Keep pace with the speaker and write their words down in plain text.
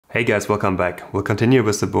Hey guys, welcome back. We'll continue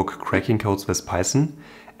with the book Cracking Codes with Python,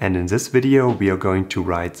 and in this video we are going to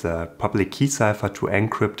write the public key cipher to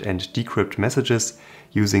encrypt and decrypt messages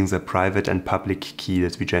using the private and public key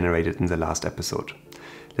that we generated in the last episode.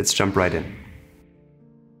 Let's jump right in.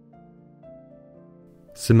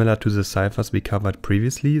 Similar to the ciphers we covered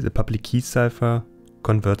previously, the public key cipher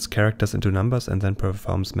converts characters into numbers and then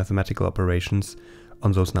performs mathematical operations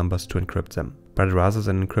on those numbers to encrypt them. But rather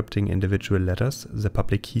than encrypting individual letters, the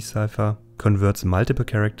public key cipher converts multiple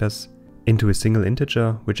characters into a single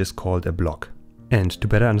integer, which is called a block. And to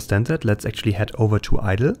better understand that, let's actually head over to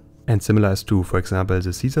idle. And similar as to, for example,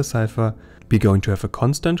 the Caesar cipher, we're going to have a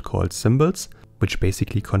constant called symbols, which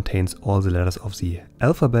basically contains all the letters of the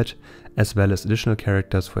alphabet, as well as additional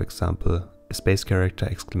characters, for example, a space character,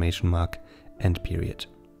 exclamation mark, and period.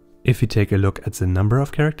 If we take a look at the number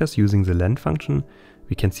of characters using the len function,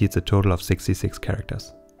 we can see it's a total of 66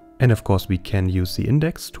 characters. And of course we can use the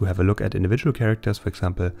index to have a look at individual characters. For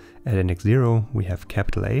example, at index 0 we have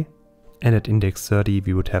capital A, and at index 30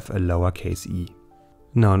 we would have a lowercase e.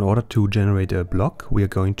 Now in order to generate a block, we are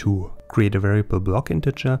going to create a variable block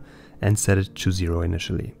integer and set it to 0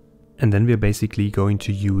 initially. And then we are basically going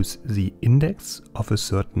to use the index of a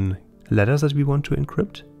certain letter that we want to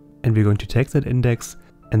encrypt. And we're going to take that index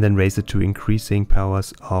and then raise it to increasing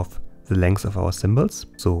powers of the length of our symbols.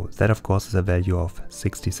 So that of course is a value of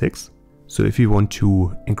 66. So if we want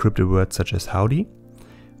to encrypt a word such as howdy,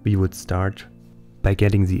 we would start by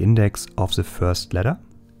getting the index of the first letter,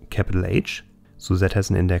 capital H. So that has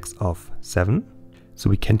an index of 7. So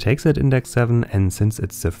we can take that index 7, and since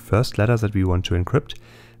it's the first letter that we want to encrypt,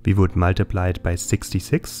 we would multiply it by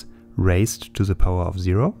 66 raised to the power of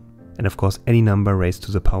 0. And of course any number raised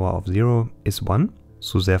to the power of 0 is 1.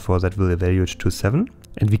 So therefore that will evaluate to 7.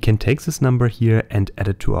 And we can take this number here and add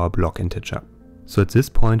it to our block integer. So at this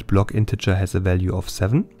point, block integer has a value of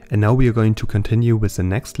 7. And now we are going to continue with the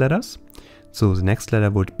next letters. So the next letter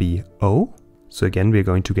would be O. So again, we're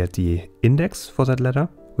going to get the index for that letter,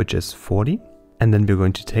 which is 40. And then we're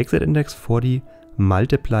going to take that index 40,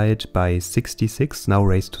 multiply it by 66, now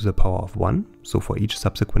raised to the power of 1. So for each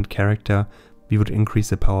subsequent character, we would increase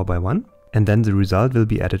the power by 1. And then the result will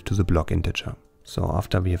be added to the block integer. So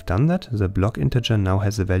after we have done that, the block integer now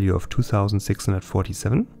has a value of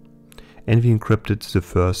 2647, and we encrypted the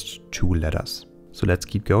first two letters. So let's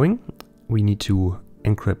keep going. We need to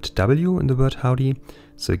encrypt W in the word howdy.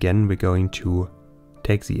 So again, we're going to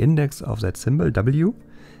take the index of that symbol W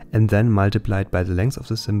and then multiply it by the length of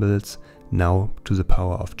the symbols, now to the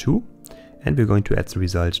power of 2, and we're going to add the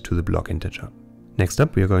result to the block integer. Next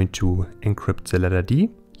up, we are going to encrypt the letter D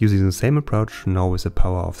using the same approach, now with the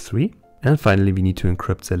power of 3. And finally, we need to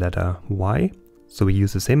encrypt the letter Y. So we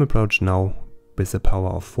use the same approach now with the power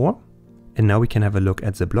of 4. And now we can have a look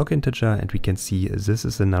at the block integer, and we can see this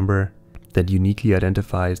is the number that uniquely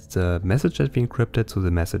identifies the message that we encrypted, so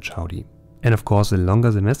the message howdy. And of course, the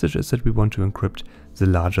longer the message is that we want to encrypt, the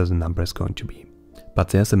larger the number is going to be. But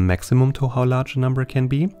there's a maximum to how large a number can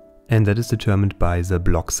be, and that is determined by the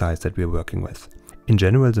block size that we're working with. In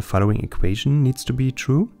general, the following equation needs to be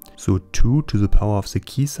true. So 2 to the power of the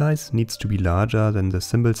key size needs to be larger than the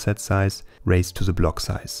symbol set size raised to the block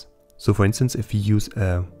size. So for instance, if we use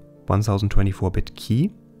a 1024-bit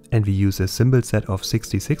key and we use a symbol set of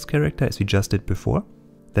 66 characters as we just did before,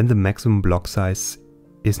 then the maximum block size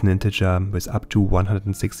is an integer with up to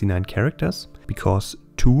 169 characters, because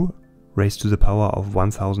 2 raised to the power of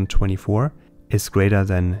 1024 is greater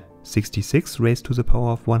than 66 raised to the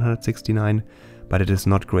power of 169, but it is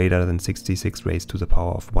not greater than 66 raised to the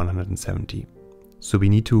power of 170. So we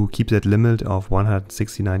need to keep that limit of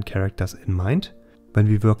 169 characters in mind when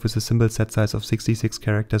we work with a symbol set size of 66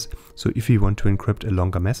 characters. So if we want to encrypt a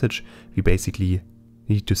longer message, we basically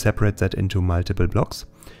need to separate that into multiple blocks.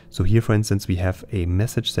 So here, for instance, we have a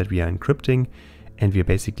message that we are encrypting, and we are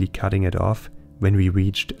basically cutting it off when we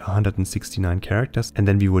reached 169 characters, and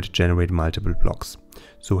then we would generate multiple blocks.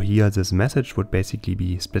 So here this message would basically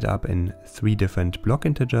be split up in 3 different block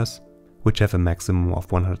integers, which have a maximum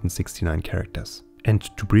of 169 characters. And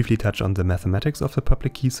to briefly touch on the mathematics of the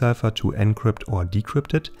public key cipher to encrypt or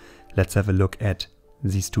decrypt it, let's have a look at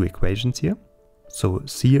these two equations here. So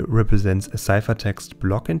C represents a ciphertext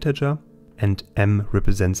block integer, and M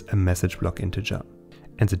represents a message block integer.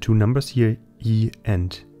 And the two numbers here, E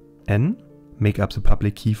and N, make up the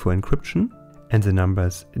public key for encryption, and the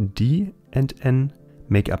numbers D and N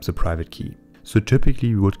make up the private key. So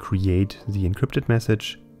typically we would create the encrypted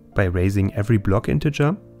message by raising every block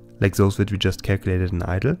integer, like those that we just calculated in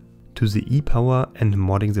idle, to the E power and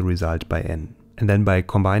modding the result by N. And then by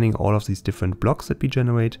combining all of these different blocks that we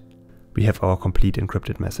generate, we have our complete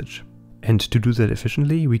encrypted message. And to do that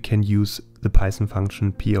efficiently, we can use the Python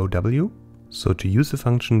function POW. So to use the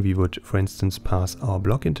function, we would, for instance, pass our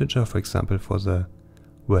block integer, for example, for the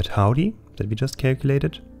word howdy that we just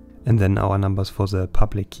calculated, and then our numbers for the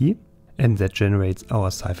public key, and that generates our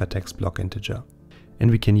ciphertext block integer.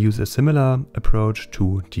 And we can use a similar approach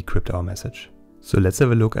to decrypt our message. So let's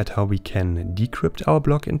have a look at how we can decrypt our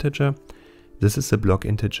block integer. This is the block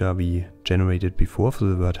integer we generated before for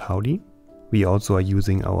the word howdy. We also are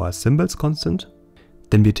using our symbols constant.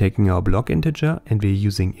 Then we're taking our block integer and we're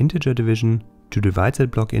using integer division to divide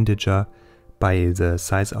that block integer by the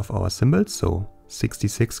size of our symbols, so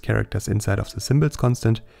 66 characters inside of the symbols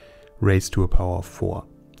constant raised to a power of 4.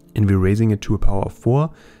 And we're raising it to a power of 4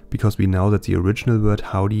 because we know that the original word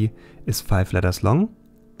howdy is 5 letters long,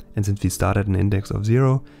 and since we start at an index of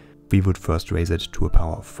 0, we would first raise it to a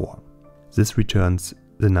power of 4. This returns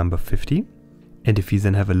the number 50. And if we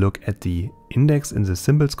then have a look at the index in the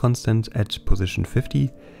symbols constant at position 50,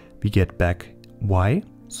 we get back y,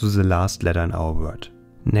 so the last letter in our word.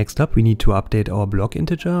 Next up, we need to update our block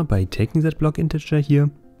integer by taking that block integer here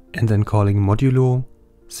and then calling modulo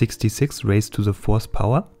 66 raised to the 4th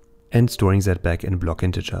power and storing that back in block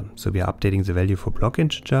integer. So we are updating the value for block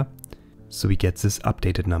integer, so we get this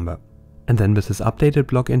updated number. And then with this updated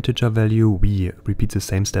block integer value, we repeat the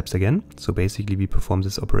same steps again. So basically we perform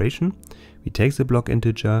this operation. We take the block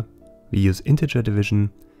integer, we use integer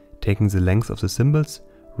division, taking the length of the symbols,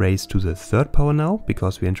 raised to the 3rd power now,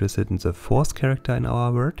 because we're interested in the 4th character in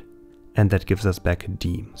our word. And that gives us back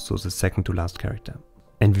d, so the 2nd to last character.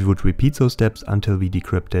 And we would repeat those steps until we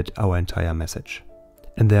decrypted our entire message.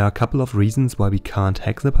 And there are a couple of reasons why we can't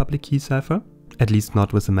hack the public key cipher, at least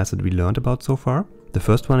not with the method we learned about so far. The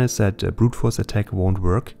first one is that a brute force attack won't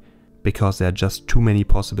work because there are just too many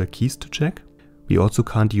possible keys to check. We also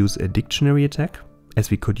can't use a dictionary attack, as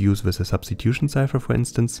we could use with a substitution cipher, for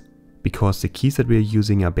instance, because the keys that we are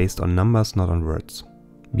using are based on numbers, not on words.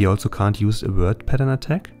 We also can't use a word pattern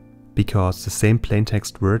attack, because the same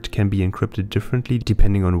plaintext word can be encrypted differently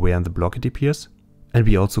depending on where in the block it appears. And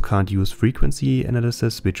we also can't use frequency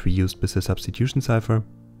analysis, which we used with the substitution cipher,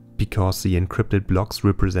 because the encrypted blocks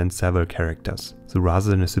represent several characters. So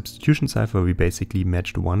rather than a substitution cipher, we basically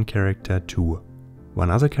matched one character to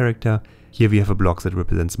one other character. Here we have a block that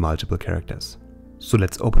represents multiple characters. So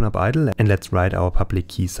let's open up idle and let's write our public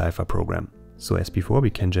key cipher program. So as before,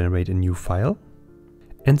 we can generate a new file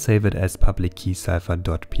and save it as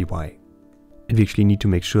publickeycipher.py. And we actually need to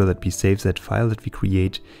make sure that we save that file that we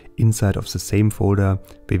create inside of the same folder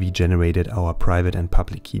where we generated our private and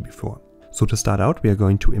public key before. So to start out, we are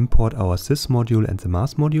going to import our sys module and the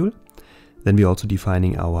mass module. Then we're also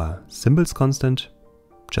defining our symbols constant,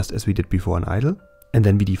 just as we did before in idle. And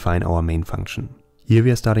then we define our main function. Here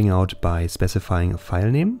we are starting out by specifying a file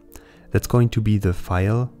name. That's going to be the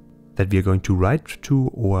file that we are going to write to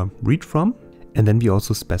or read from. And then we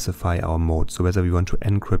also specify our mode, so whether we want to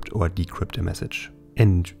encrypt or decrypt a message.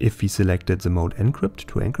 And if we selected the mode encrypt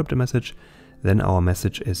to encrypt a message, then our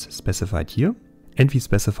message is specified here. And we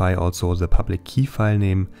specify also the public key file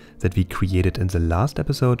name that we created in the last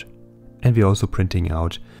episode. And we're also printing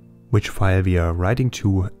out which file we are writing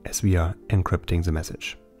to as we are encrypting the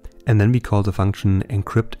message. And then we call the function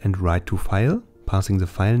encrypt and write to file, passing the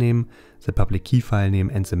file name, the public key file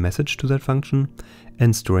name and the message to that function,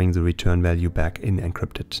 and storing the return value back in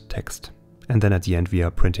encrypted text. And then at the end we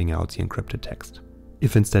are printing out the encrypted text.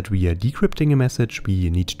 If instead we are decrypting a message, we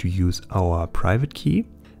need to use our private key,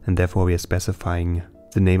 and therefore we are specifying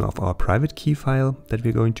the name of our private key file that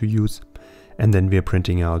we're going to use, and then we are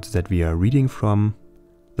printing out that we are reading from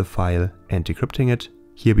the file and decrypting it.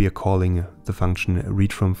 Here we are calling the function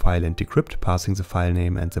read from file and decrypt, passing the file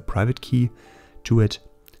name and the private key to it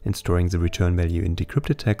and storing the return value in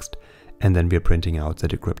decrypted text, and then we are printing out the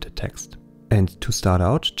decrypted text. And to start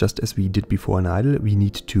out, just as we did before in idle, we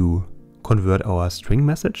need to convert our string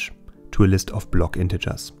message to a list of block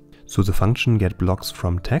integers. So the function getBlocks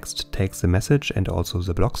from text takes the message and also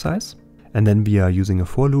the block size, and then we are using a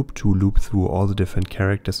for loop to loop through all the different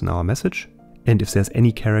characters in our message. And if there's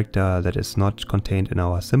any character that is not contained in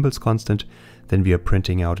our symbols constant, then we are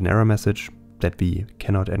printing out an error message that we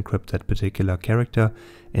cannot encrypt that particular character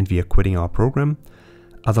and we are quitting our program.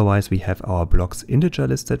 Otherwise we have our blocks integer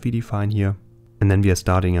list that we define here. And then we are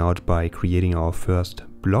starting out by creating our first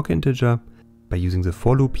block integer by using the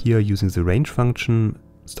for loop here, using the range function,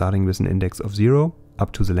 starting with an index of 0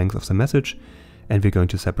 up to the length of the message. And we're going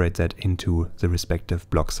to separate that into the respective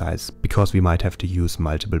block size because we might have to use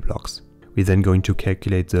multiple blocks. We're then going to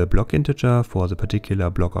calculate the block integer for the particular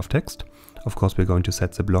block of text. Of course, we're going to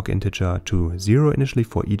set the block integer to 0 initially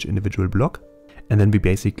for each individual block. And then we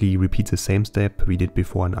basically repeat the same step we did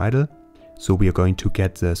before in idle. So we are going to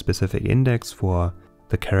get the specific index for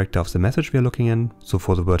the character of the message we are looking in. So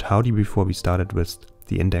for the word howdy before, we started with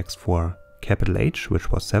the index for capital H, which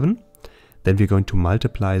was 7. Then we're going to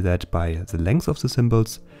multiply that by the length of the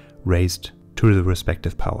symbols raised to the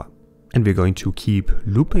respective power. And we're going to keep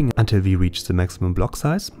looping until we reach the maximum block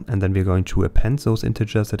size. And then we're going to append those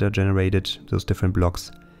integers that are generated, those different blocks,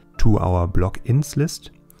 to our block ins list.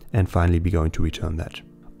 And finally, we're going to return that.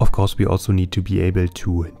 Of course, we also need to be able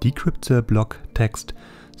to decrypt the block text.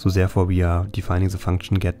 So therefore, we are defining the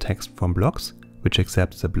function getText from blocks, which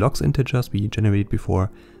accepts the blocks integers we generated before,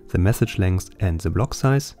 the message length and the block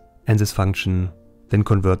size. And this function then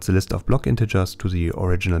converts the list of block integers to the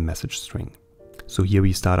original message string. So here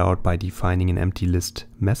we start out by defining an empty list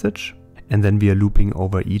message, and then we are looping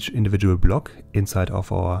over each individual block inside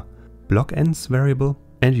of our blockends variable,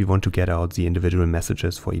 and we want to get out the individual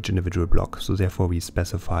messages for each individual block. So therefore we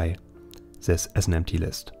specify this as an empty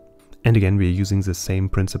list. And again, we are using the same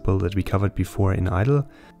principle that we covered before in idle,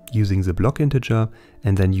 using the block integer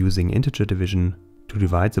and then using integer division to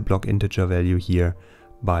divide the block integer value here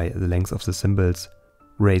by the length of the symbols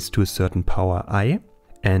raised to a certain power I.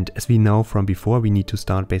 And as we know from before, we need to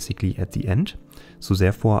start basically at the end. So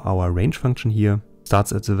therefore our range function here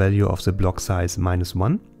starts at the value of the block size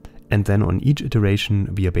 -1. And then on each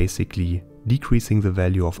iteration, we are basically decreasing the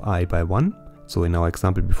value of I by 1. So in our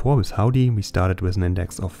example before with howdy, we started with an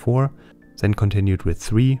index of 4, then continued with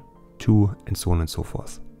 3, 2, and so on and so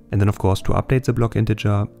forth. And then of course, to update the block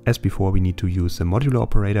integer, as before, we need to use the modulo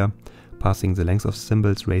operator, passing the length of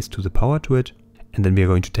symbols raised to the power to it. And then we are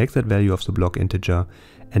going to take that value of the block integer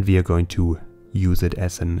and we are going to use it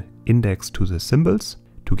as an index to the symbols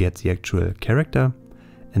to get the actual character.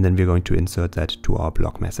 And then we're going to insert that to our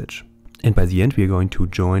block message. And by the end, we are going to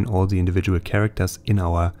join all the individual characters in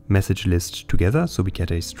our message list together. So we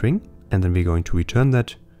get a string, and then we're going to return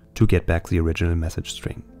that to get back the original message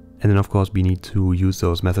string. And then of course, we need to use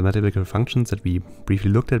those mathematical functions that we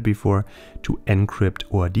briefly looked at before to encrypt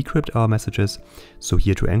or decrypt our messages. So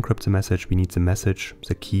here to encrypt the message, we need the message,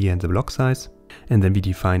 the key and the block size. And then we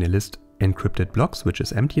define a list encrypted blocks, which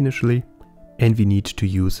is empty initially. And we need to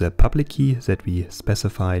use a public key that we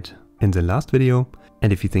specified in the last video.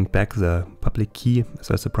 And if you think back, the public key as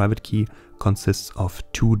well as the private key consists of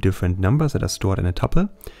 2 different numbers that are stored in a tuple.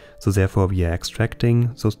 So therefore we are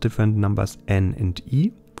extracting those different numbers n and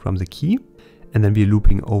e from the key, and then we're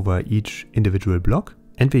looping over each individual block,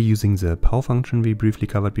 and we're using the pow function we briefly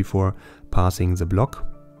covered before, passing the block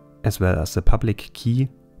as well as the public key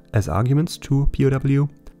as arguments to POW,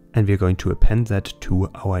 and we're going to append that to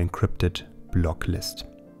our encrypted block list.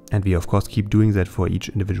 And we of course keep doing that for each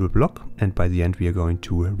individual block, and by the end we are going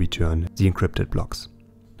to return the encrypted blocks.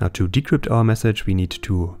 Now to decrypt our message, we need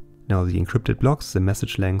to know the encrypted blocks, the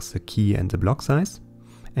message length, the key and the block size.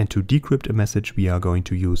 And to decrypt a message, we are going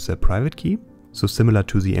to use the private key. So similar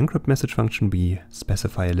to the encrypt message function, we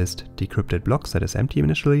specify a list decrypted blocks that is empty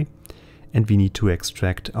initially. And we need to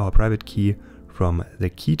extract our private key from the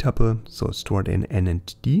key tuple, so stored in n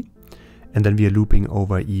and d. And then we are looping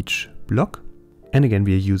over each block. And again,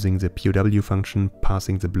 we are using the POW function,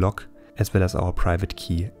 passing the block as well as our private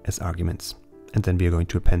key as arguments. And then we are going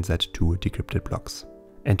to append that to decrypted blocks.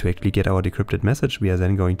 And to actually get our decrypted message, we are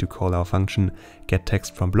then going to call our function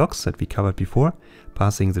getTextFromBlocks that we covered before,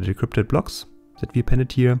 passing the decrypted blocks that we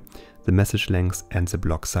appended here, the message length and the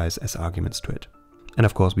block size as arguments to it. And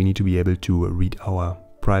of course, we need to be able to read our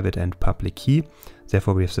private and public key.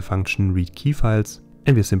 Therefore, we have the function readKeyFiles,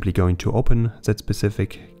 and we're simply going to open that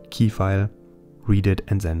specific key file, read it,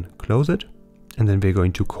 and then close it. And then we're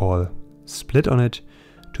going to call split on it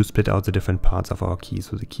to split out the different parts of our key.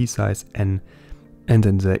 So the key size n and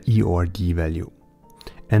then the E or D value.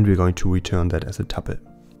 And we're going to return that as a tuple.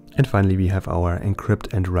 And finally, we have our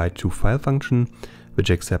encrypt and write to file function,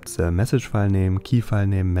 which accepts the message file name, key file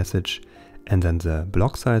name, message, and then the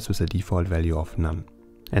block size with a default value of none.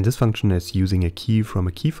 And this function is using a key from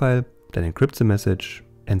a key file, then encrypts the message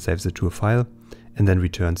and saves it to a file, and then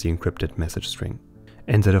returns the encrypted message string.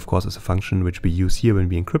 And that of course is a function which we use here when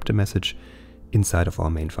we encrypt a message inside of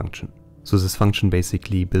our main function. So this function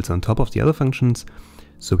basically builds on top of the other functions.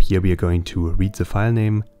 So here we are going to read the file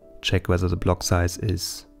name, check whether the block size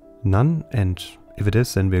is none, and if it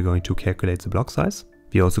is, then we're going to calculate the block size.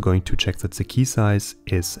 We're also going to check that the key size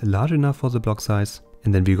is large enough for the block size,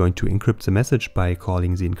 and then we're going to encrypt the message by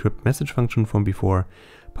calling the encrypt message function from before,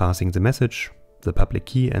 passing the message, the public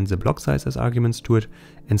key and the block size as arguments to it,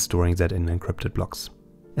 and storing that in encrypted blocks.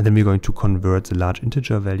 And then we're going to convert the large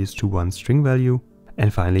integer values to one string value.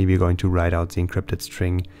 And finally, we're going to write out the encrypted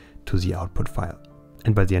string to the output file.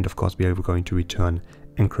 And by the end, of course, we are going to return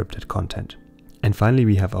encrypted content. And finally,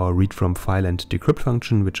 we have our read from file and decrypt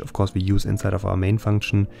function, which of course we use inside of our main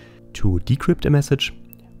function to decrypt a message.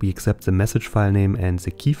 We accept the message file name and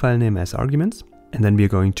the key file name as arguments. And then we are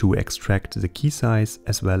going to extract the key size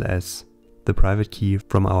as well as the private key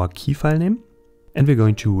from our key file name. And we're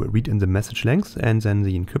going to read in the message length and then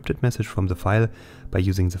the encrypted message from the file by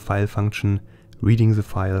using the file function, reading the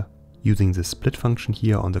file, using the split function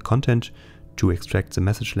here on the content to extract the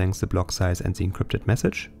message length, the block size and the encrypted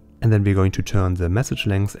message. And then we're going to turn the message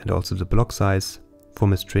length and also the block size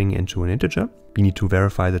from a string into an integer. We need to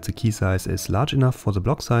verify that the key size is large enough for the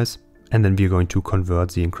block size. And then we're going to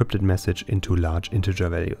convert the encrypted message into large integer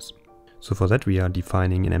values. So for that we are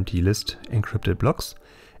defining an empty list encrypted blocks.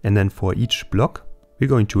 And then for each block, we're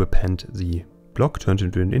going to append the block turned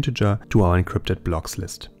into an integer to our encrypted blocks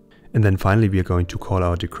list. And then finally, we are going to call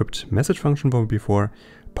our decrypt message function from before,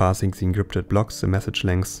 passing the encrypted blocks, the message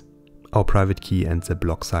lengths, our private key and the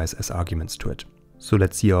block size as arguments to it. So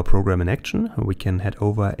let's see our program in action. We can head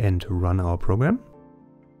over and run our program.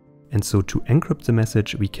 And so to encrypt the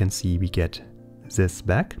message, we can see we get this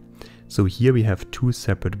back. So here we have two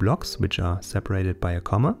separate blocks, which are separated by a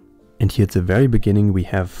comma. And here at the very beginning, we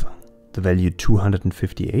have the value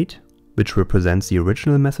 258, which represents the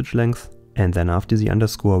original message length. And then after the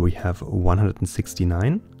underscore, we have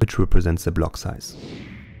 169, which represents the block size.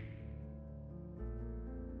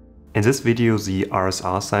 In this video, the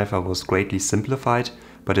RSR cipher was greatly simplified,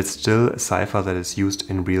 but it's still a cipher that is used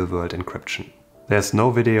in real-world encryption. There's no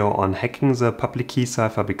video on hacking the public key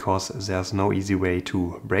cipher because there's no easy way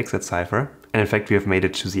to break that cipher. And in fact, we have made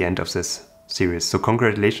it to the end of this series. So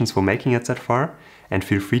congratulations for making it that far, and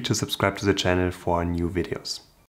feel free to subscribe to the channel for new videos.